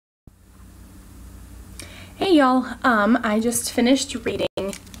Hey y'all, I just finished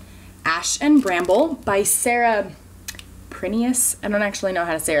reading Ash and Bramble by Sarah Prineas. I don't actually know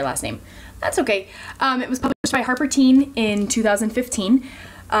how to say her last name. That's okay. It was published by Harper Teen in 2015.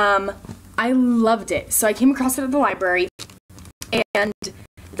 I loved it. So I came across it at the library, and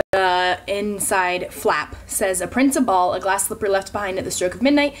the inside flap says, "A prince, a ball, a glass slipper left behind at the stroke of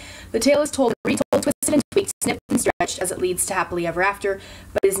midnight. The tale is told, retold, twisted and tweaked, snipped and stretched as it leads to happily ever after,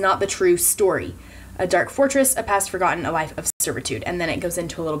 but is not the true story. A dark fortress, a past forgotten, a life of servitude." And then it goes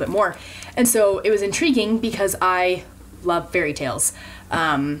into a little bit more. And so it was intriguing because I love fairy tales.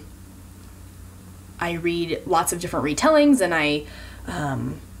 I read lots of different retellings, and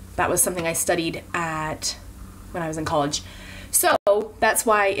that was something I studied when I was in college. So that's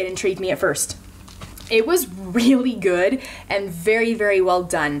why it intrigued me at first. It was really good and very, very well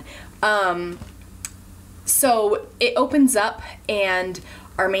done. So it opens up, and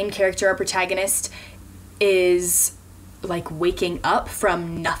our main character, our protagonist, is like waking up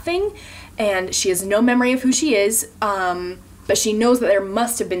from nothing, and she has no memory of who she is, but she knows that there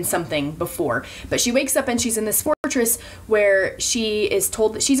must have been something before. But she wakes up and she's in this fortress where she is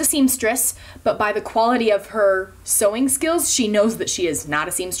told that she's a seamstress, but by the quality of her sewing skills, she knows that she is not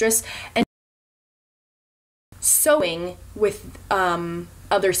a seamstress, and sewing with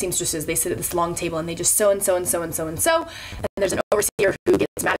other seamstresses. They sit at this long table and they just sew and sew and sew and sew and sew. And there's an overseer who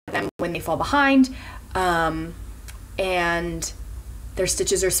gets mad at them when they fall behind. And their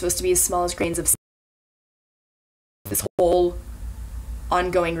stitches are supposed to be as small as grains of sand. This whole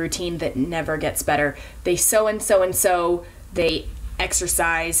ongoing routine that never gets better. They sew and sew and sew. They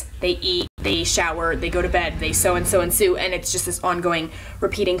exercise, they eat, they shower, they go to bed, they sew and sew and sew. And it's just this ongoing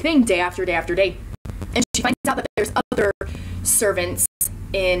repeating thing day after day after day. And she finds out that there's other servants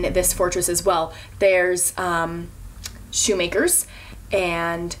in this fortress as well. There's shoemakers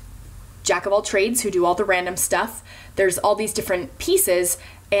and jack of all trades who do all the random stuff. There's all these different pieces,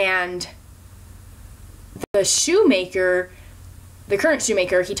 and the shoemaker, the current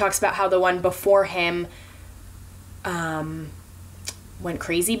shoemaker, he talks about how the one before him went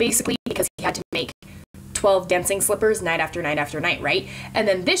crazy basically because he had to make 12 dancing slippers night after night after night, right? And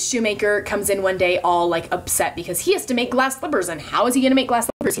then this shoemaker comes in one day all like upset because he has to make glass slippers, and how is he gonna make glass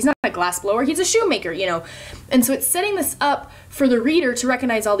slippers? He's not a glass blower, he's a shoemaker, you know? And so it's setting this up for the reader to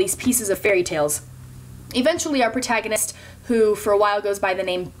recognize all these pieces of fairy tales. Eventually our protagonist, who for a while goes by the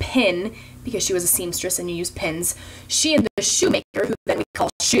name Pin, because she was a seamstress and you use pins, she and the shoemaker, who then we call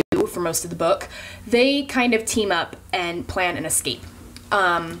Shoe for most of the book, they kind of team up and plan an escape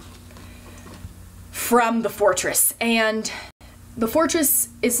from the fortress. And the fortress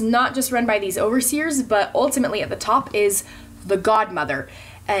is not just run by these overseers, but ultimately at the top is the godmother,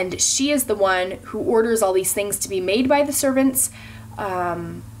 and she is the one who orders all these things to be made by the servants.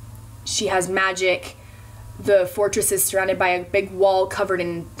 She has magic. The fortress is surrounded by a big wall covered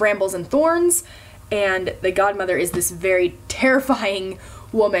in brambles and thorns, and the godmother is this very terrifying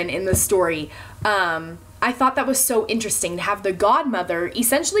woman in the story. I thought that was so interesting to have the godmother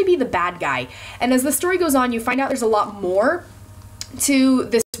essentially be the bad guy. And as the story goes on, you find out there's a lot more to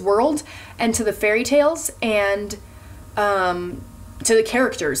this world and to the fairy tales and to the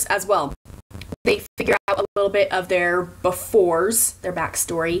characters as well. They figure out a little bit of their befores, their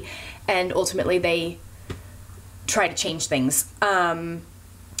backstory, and ultimately they try to change things. I'm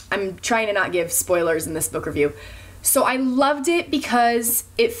trying to not give spoilers in this book review. So I loved it because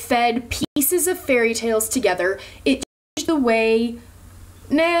it fed pieces of fairy tales together. It changed the way,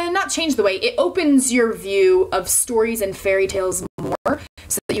 not changed the way, it opens your view of stories and fairy tales more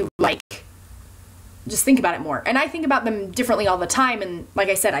so that you just think about it more. And I think about them differently all the time, and like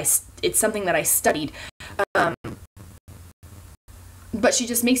I said, it's something that I studied. But she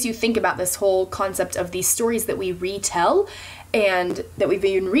just makes you think about this whole concept of these stories that we retell and that we've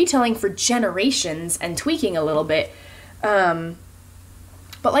been retelling for generations and tweaking a little bit. But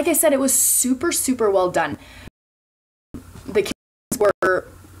like I said, it was super, super well done. The characters were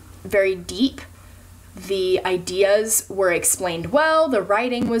very deep. The ideas were explained well. The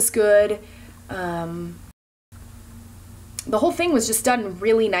writing was good. The whole thing was just done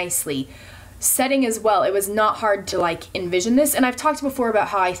really nicely. Setting as well, it was not hard to envision this, and I've talked before about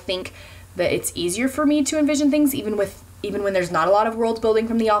how I think that it's easier for me to envision things even when there's not a lot of world building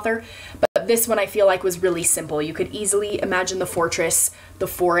from the author, but this one I feel like was really simple. You could easily imagine the fortress, the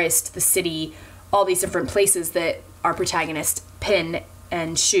forest, the city, all these different places that our protagonist Pin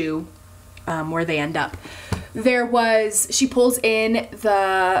and Shoe, where they end up. She pulls in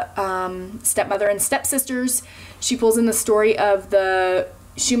the stepmother and stepsisters. She pulls in the story of the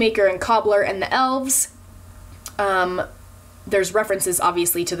shoemaker and cobbler and the elves. there's references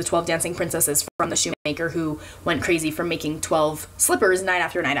obviously to the 12 dancing princesses from the shoemaker who went crazy from making 12 slippers night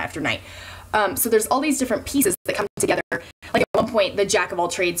after night after night. So there's all these different pieces that come together. Like at one point, the jack of all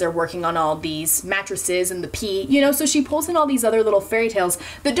trades are working on all these mattresses and the pea, you know, so she pulls in all these other little fairy tales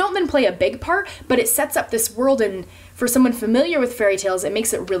that don't then play a big part, but it sets up this world, and for someone familiar with fairy tales, it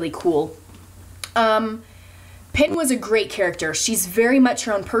makes it really cool. Pin was a great character. She's very much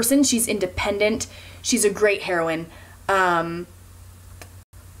her own person. She's independent. She's a great heroine.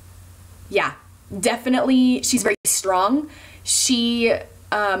 Yeah, definitely. She's very strong. She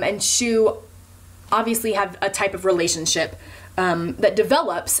and Shu obviously have a type of relationship that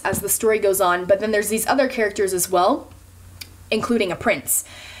develops as the story goes on, but then there's these other characters as well, including a prince.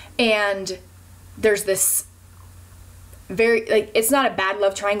 And there's this very, like, it's not a bad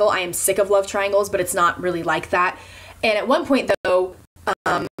love triangle. I am sick of love triangles, but it's not really like that. And at one point, though,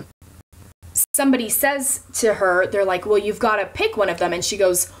 somebody says to her, they're like, well, you've got to pick one of them. And she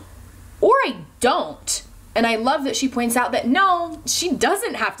goes, or I don't. And I love that she points out that no, she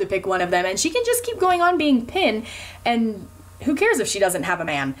doesn't have to pick one of them, and she can just keep going on being Pin, and who cares if she doesn't have a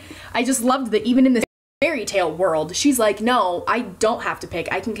man? I just loved that even in this fairy tale world, she's like, no, I don't have to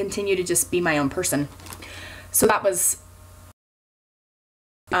pick. I can continue to just be my own person. So that was,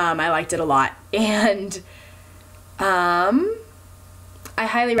 I liked it a lot. And I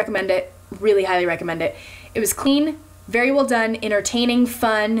highly recommend it. Really highly recommend it. It was clean, very well done, entertaining,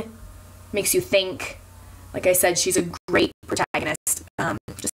 fun, makes you think. Like I said, she's a great protagonist.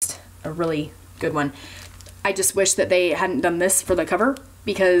 Just a really good one. I just wish that they hadn't done this for the cover,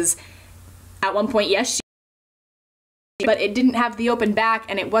 because at one point, yes, but it didn't have the open back,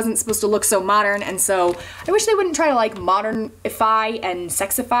 and it wasn't supposed to look so modern, and so I wish they wouldn't try to like modernify and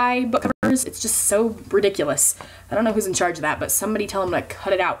sexify book covers. It's just so ridiculous. I don't know who's in charge of that, but somebody tell them to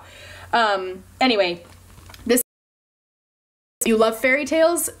cut it out. Anyway, this, if you love fairy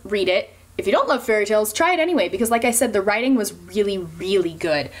tales, read it. If you don't love fairy tales, try it anyway, because like I said, the writing was really, really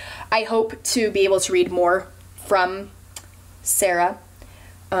good. I hope to be able to read more from Sarah.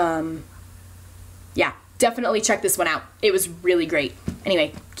 Yeah, definitely check this one out. It was really great.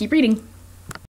 Anyway, keep reading.